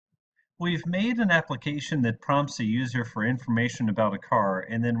We've made an application that prompts a user for information about a car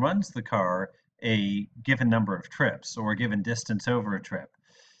and then runs the car a given number of trips or a given distance over a trip.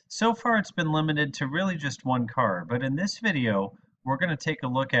 So far it's been limited to really just one car, but in this video we're going to take a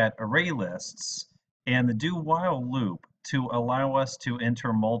look at array lists and the do-while loop to allow us to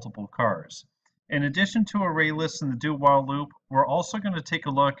enter multiple cars. In addition to array lists and the do-while loop, we're also going to take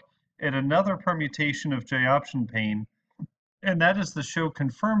a look at another permutation of JOptionPane, and that is the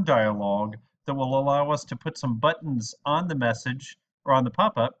ShowConfirmDialog that will allow us to put some buttons on the message or on the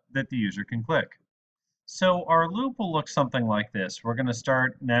pop-up that the user can click. So our loop will look something like this. We're going to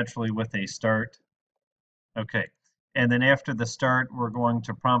start naturally with a start. Okay, and then after the start, we're going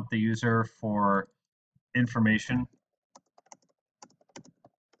to prompt the user for information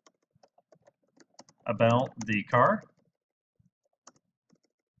about the car.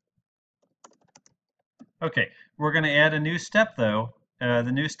 Okay, we're going to add a new step though. The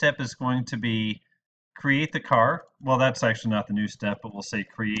new step is going to be create the car. Well, that's actually not the new step, but we'll say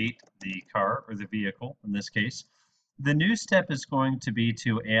create the car or the vehicle in this case. The new step is going to be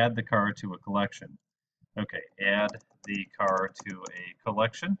to add the car to a collection. Okay, add the car to a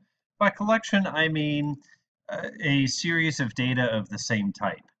collection. By collection, I mean a series of data of the same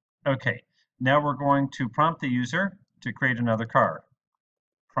type. Okay, now we're going to prompt the user to create another car.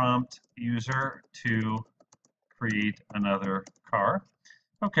 Prompt user to create another car.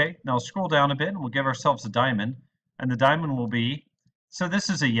 Okay, now scroll down a bit and we'll give ourselves a diamond, and the diamond will be, so this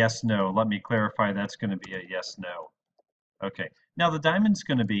is a yes, no. Let me clarify, that's going to be a yes, no. Okay, now the diamond's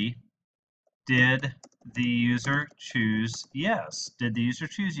going to be, did the user choose yes? Did the user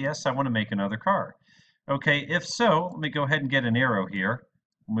choose yes? I want to make another car. Okay, if so, let me go ahead and get an arrow here.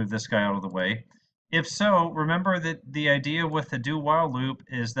 Move this guy out of the way. If so, remember that the idea with the do-while loop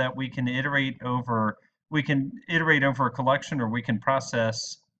is that we can iterate over a collection, or we can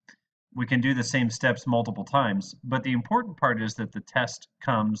do the same steps multiple times, but the important part is that the test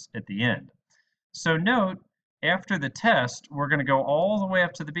comes at the end. So note, after the test, we're going to go all the way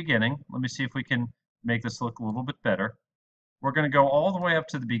up to the beginning. Let me see if we can make this look a little bit better. We're going to go all the way up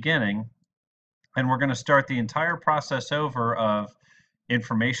to the beginning, and we're going to start the entire process over of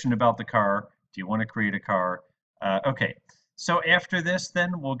information about the car. Do you want to create a car? Okay, so after this,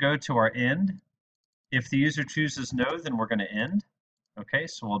 then we'll go to our end. If the user chooses no, then we're going to end. Okay,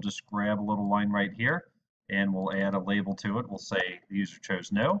 so we'll just grab a little line right here, and we'll add a label to it. We'll say the user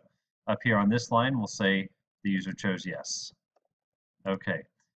chose no. Up here on this line, we'll say the user chose yes. Okay,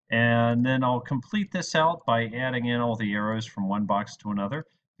 and then I'll complete this out by adding in all the arrows from one box to another.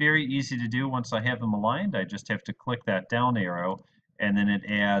 Very easy to do once I have them aligned. I just have to click that down arrow, and then it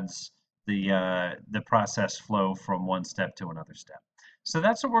adds the process flow from one step to another step. So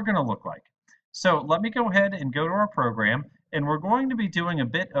that's what we're going to look like. So let me go ahead and go to our program, and we're going to be doing a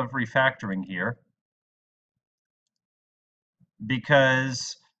bit of refactoring here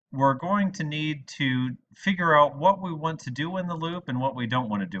because we're going to need to figure out what we want to do in the loop and what we don't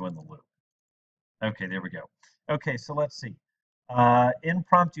want to do in the loop. Okay, there we go. Okay, so let's see. In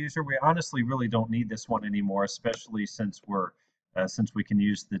prompt user, we honestly really don't need this one anymore, especially since we can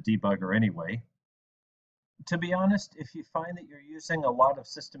use the debugger anyway. To be honest, if you find that you're using a lot of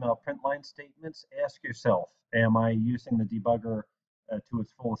system out printline statements, ask yourself, am I using the debugger to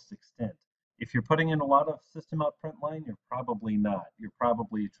its fullest extent? If you're putting in a lot of system out printline, you're probably not. You're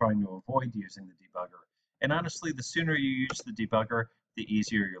probably trying to avoid using the debugger. And honestly, the sooner you use the debugger, the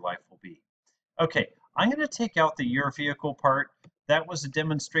easier your life will be. Okay, I'm going to take out the your vehicle part. That was a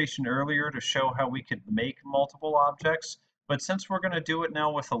demonstration earlier to show how we could make multiple objects. But since we're going to do it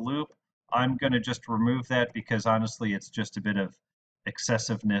now with a loop, I'm going to just remove that because honestly it's just a bit of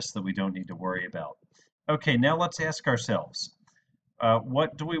excessiveness that we don't need to worry about. Okay, now let's ask ourselves,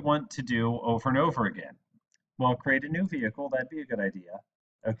 what do we want to do over and over again? Well, create a new vehicle, that'd be a good idea.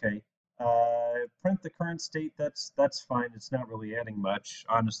 Okay, print the current state, that's fine, it's not really adding much.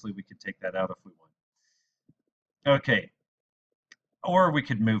 Honestly, we could take that out if we want. Okay, or we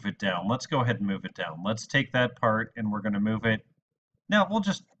could move it down. Let's go ahead and move it down. Let's take that part and we're going to move it. Now, we'll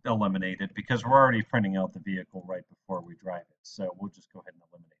just eliminate it because we're already printing out the vehicle right before we drive it. So we'll just go ahead and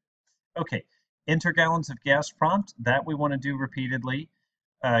eliminate it. Okay, enter gallons of gas prompt. That we want to do repeatedly.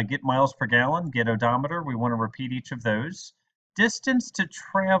 Get miles per gallon, get odometer. We want to repeat each of those. Distance to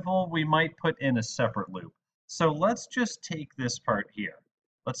travel, we might put in a separate loop. So let's just take this part here.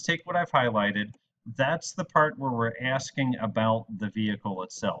 Let's take what I've highlighted. That's the part where we're asking about the vehicle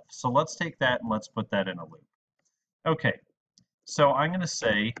itself. So let's take that and let's put that in a loop. Okay. So I'm going to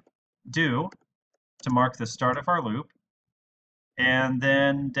say do to mark the start of our loop, and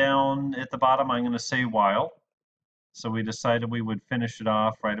then down at the bottom I'm going to say while, So we decided we would finish it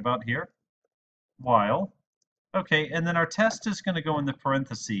off right about here, while. Okay, and then our test is going to go in the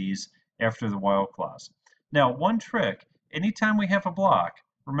parentheses after the while clause. Now, one trick, anytime we have a block,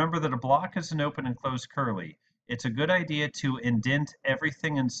 remember that a block is an open and closed curly. It's a good idea to indent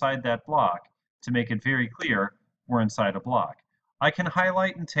everything inside that block to make it very clear we're inside a block. I can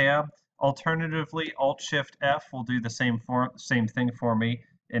highlight and tab. Alternatively, Alt-Shift-F will do the same thing for me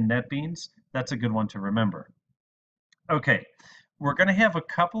in NetBeans. That's a good one to remember. Okay, we're going to have a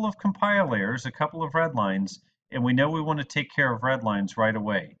couple of compilers, a couple of red lines, and we know we want to take care of red lines right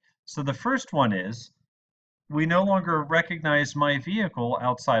away. So the first one is, we no longer recognize my vehicle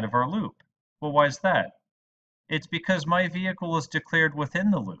outside of our loop. Well, why is that? It's because my vehicle is declared within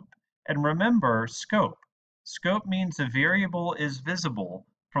the loop. And remember, scope. Scope means a variable is visible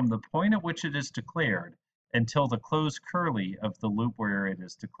from the point at which it is declared until the closed curly of the loop where it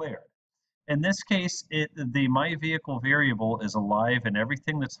is declared. In this case, the my vehicle variable is alive in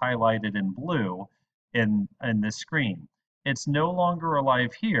everything that's highlighted in blue in this screen. It's no longer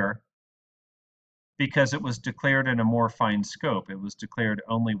alive here because it was declared in a more fine scope. It was declared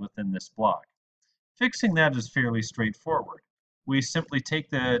only within this block. Fixing that is fairly straightforward. We simply take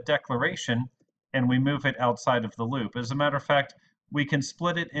the declaration and we move it outside of the loop. As a matter of fact, we can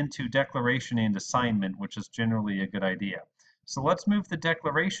split it into declaration and assignment, which is generally a good idea. So let's move the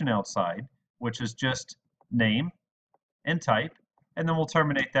declaration outside, which is just name and type, and then we'll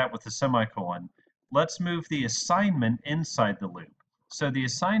terminate that with a semicolon. Let's move the assignment inside the loop. So the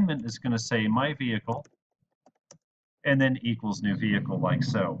assignment is going to say my vehicle and then equals new vehicle, like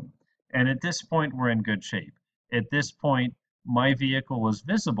so. And at this point, we're in good shape. At this point, my vehicle is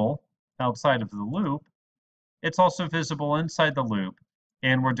visible outside of the loop. It's also visible inside the loop,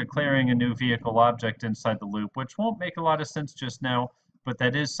 and we're declaring a new vehicle object inside the loop, which won't make a lot of sense just now, but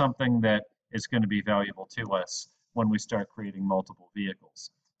that is something that is going to be valuable to us when we start creating multiple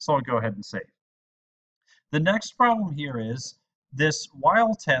vehicles. So I'll go ahead and save. The next problem here is this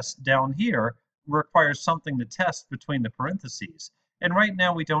while test down here requires something to test between the parentheses. And right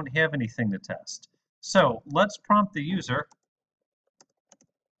now we don't have anything to test. So let's prompt the user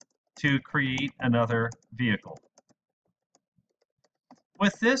to create another vehicle.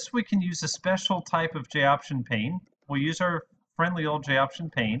 With this, we can use a special type of JOptionPane. We'll use our friendly old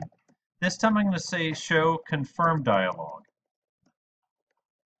JOptionPane. This time I'm going to say ShowConfirmDialog.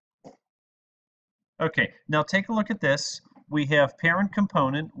 Okay, now take a look at this. We have parent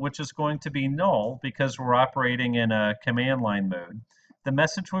component, which is going to be null because we're operating in a command line mode. The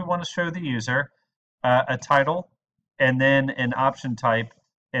message we want to show the user, a title, and then an option type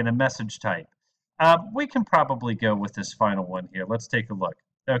and a message type. We can probably go with this final one here. Let's take a look.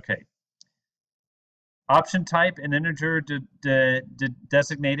 Okay. Option type, an integer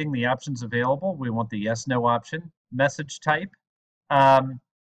designating the options available. We want the yes/no option. Message type,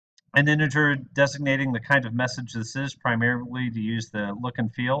 an integer designating the kind of message this is, primarily to use the look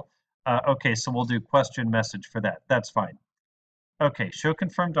and feel. Okay, so we'll do question message for that. That's fine. Okay, show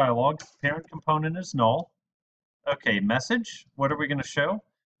confirm dialog. Parent component is null. Okay, message. What are we going to show?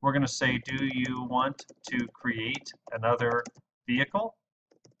 We're going to say, do you want to create another vehicle?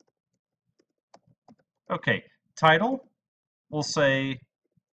 Okay, title. We'll say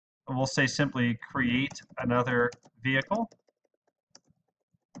simply create another vehicle.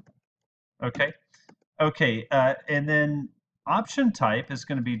 Okay. Okay, and then option type is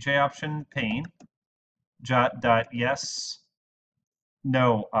going to be JOptionPane dot yes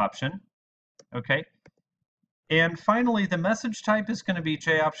no option. Okay. And finally, the message type is going to be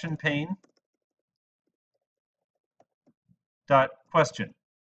JOptionPane dot question.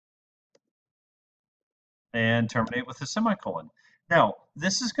 And terminate with a semicolon. Now,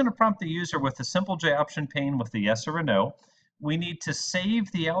 this is going to prompt the user with a simple JOptionPane with a yes or a no. We need to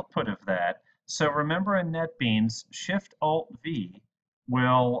save the output of that. So remember in NetBeans, Shift-Alt-V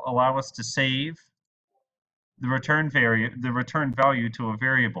will allow us to save the return value to a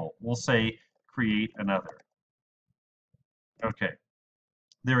variable. We'll say create another. Okay,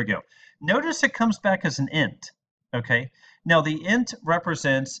 there we go. Notice it comes back as an int. Okay, now the int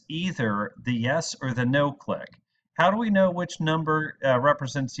represents either the yes or the no click. How do we know which number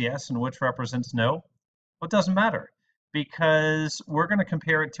represents yes and which represents no? Well, it doesn't matter because we're going to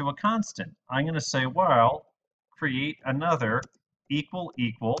compare it to a constant. I'm going to say while create another equal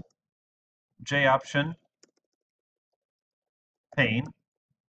JOptionPane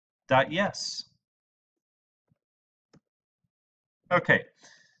dot yes. Okay.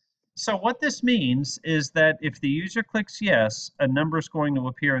 So what this means is that if the user clicks yes, a number is going to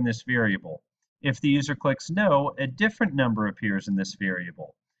appear in this variable. If the user clicks no, a different number appears in this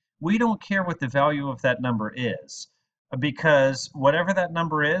variable. We don't care what the value of that number is. because whatever that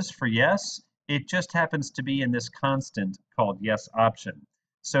number is for yes, it just happens to be in this constant called yes option.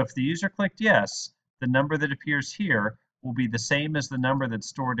 So if the user clicked yes, the number that appears here will be the same as the number that's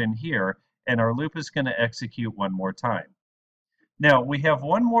stored in here, and our loop is going to execute one more time. Now, we have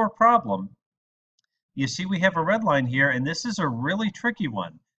one more problem. You see we have a red line here, and this is a really tricky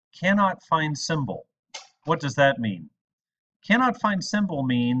one. Cannot find symbol. What does that mean? Cannot find symbol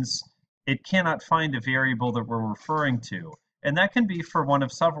means it cannot find a variable that we're referring to, and that can be for one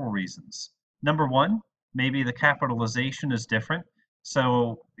of several reasons. Number one, maybe the capitalization is different.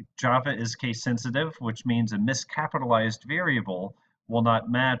 So Java is case sensitive, which means a miscapitalized variable will not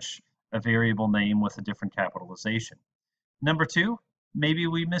match a variable name with a different capitalization. Number two, maybe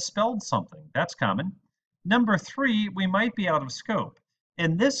we misspelled something. That's common. Number three, we might be out of scope.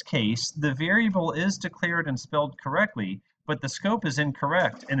 In this case, the variable is declared and spelled correctly, but the scope is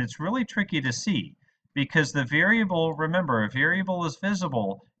incorrect, and it's really tricky to see because the variable, remember, a variable is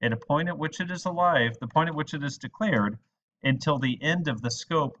visible at a point at which it is alive, the point at which it is declared, until the end of the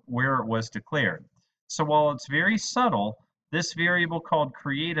scope where it was declared. So while it's very subtle, this variable called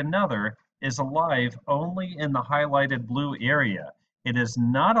create another is alive only in the highlighted blue area. It is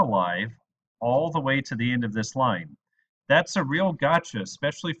not alive all the way to the end of this line. That's a real gotcha,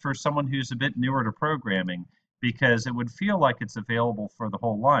 especially for someone who's a bit newer to programming, because it would feel like it's available for the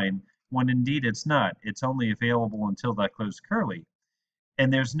whole line, when indeed it's not. It's only available until that closed curly.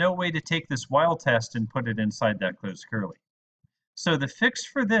 And there's no way to take this while test and put it inside that closed curly. So the fix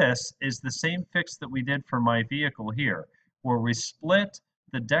for this is the same fix that we did for my vehicle here, where we split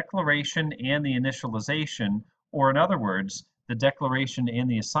the declaration and the initialization, or in other words, the declaration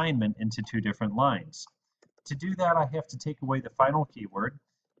and the assignment into two different lines. To do that, I have to take away the final keyword,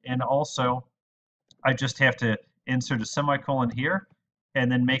 and also I just have to insert a semicolon here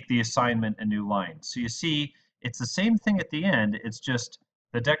and then make the assignment a new line. So you see, it's the same thing at the end, it's just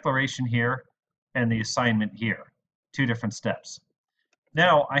the declaration here and the assignment here, two different steps.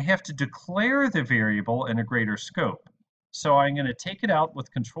 Now I have to declare the variable in a greater scope. So I'm going to take it out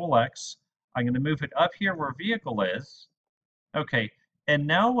with Control X. I'm going to move it up here where vehicle is. Okay, and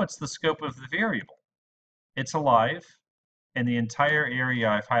now what's the scope of the variable? It's alive, and the entire area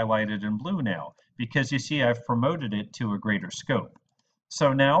I've highlighted in blue now, because you see I've promoted it to a greater scope.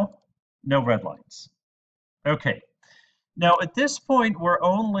 So now, no red lines. Okay, now at this point we're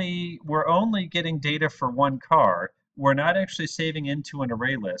only getting data for one car. We're not actually saving into an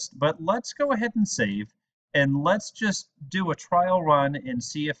array list, but let's go ahead and save, and let's just do a trial run and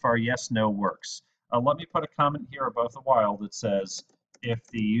see if our yes/no works. Let me put a comment here above the while that says, if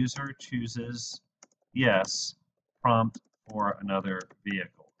the user chooses yes, prompt for another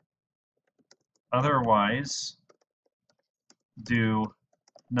vehicle. Otherwise, do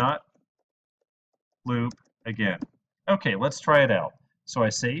not loop again. Okay, let's try it out. So I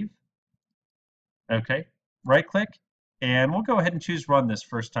save. Okay, right click, and we'll go ahead and choose run this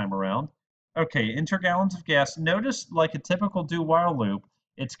first time around. Okay, enter gallons of gas. Notice, like a typical do while loop,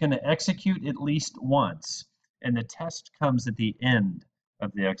 it's going to execute at least once, and the test comes at the end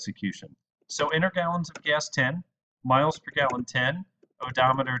of the execution. So enter gallons of gas 10, miles per gallon 10,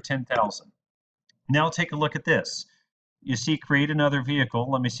 odometer 10,000. Now take a look at this. You see create another vehicle.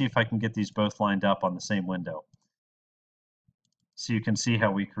 Let me see if I can get these both lined up on the same window. So you can see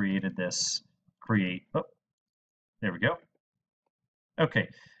how we created this. Create, oh, there we go. Okay,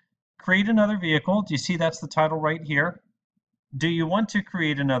 create another vehicle. Do you see that's the title right here? Do you want to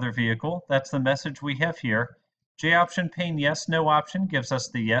create another vehicle? That's the message we have here. JOptionPane yes, no option gives us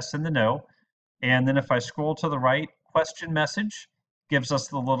the yes and the no. And then if I scroll to the right, question message gives us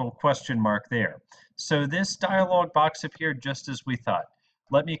the little question mark there. So this dialog box appeared just as we thought.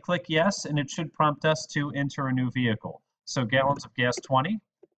 Let me click yes, and it should prompt us to enter a new vehicle. So gallons of gas 20,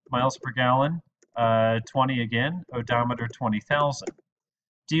 miles per gallon 20 again, odometer 20,000.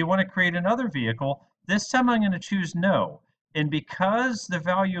 Do you want to create another vehicle? This time I'm going to choose no. And because the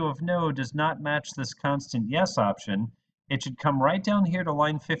value of no does not match this constant yes option, it should come right down here to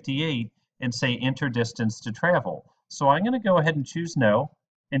line 58 and say enter distance to travel. So I'm going to go ahead and choose no,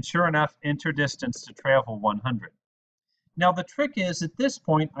 and sure enough, enter distance to travel 100. Now the trick is, at this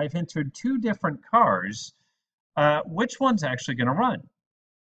point, I've entered two different cars. Which one's actually going to run?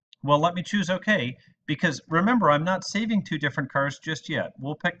 Well, let me choose OK, because remember, I'm not saving two different cars just yet.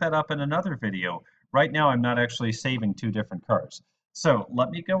 We'll pick that up in another video. Right now, I'm not actually saving two different cars. So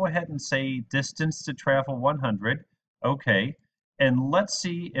let me go ahead and say distance to travel 100, OK. And let's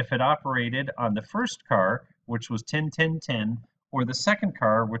see if it operated on the first car, which was 10-10-10, or the second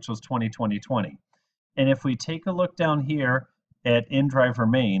car, which was 20-20-20. And if we take a look down here at InDriver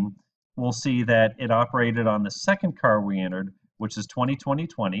main, we'll see that it operated on the second car we entered, which is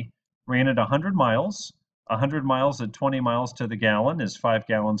 20-20-20, ran at 100 miles. 100 miles at 20 miles to the gallon is 5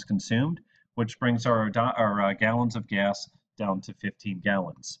 gallons consumed, which brings our gallons of gas down to 15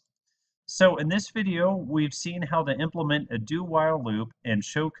 gallons. So in this video, we've seen how to implement a do-while loop and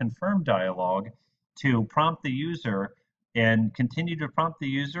show-confirm-dialog to prompt the user and continue to prompt the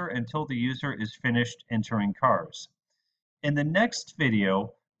user until the user is finished entering cars. In the next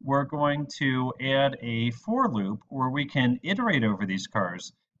video, we're going to add a for loop where we can iterate over these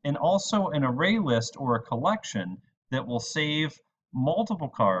cars, and also an array list or a collection that will save multiple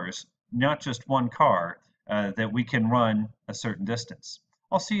cars, not just one car, that we can run a certain distance.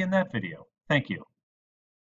 I'll see you in that video. Thank you.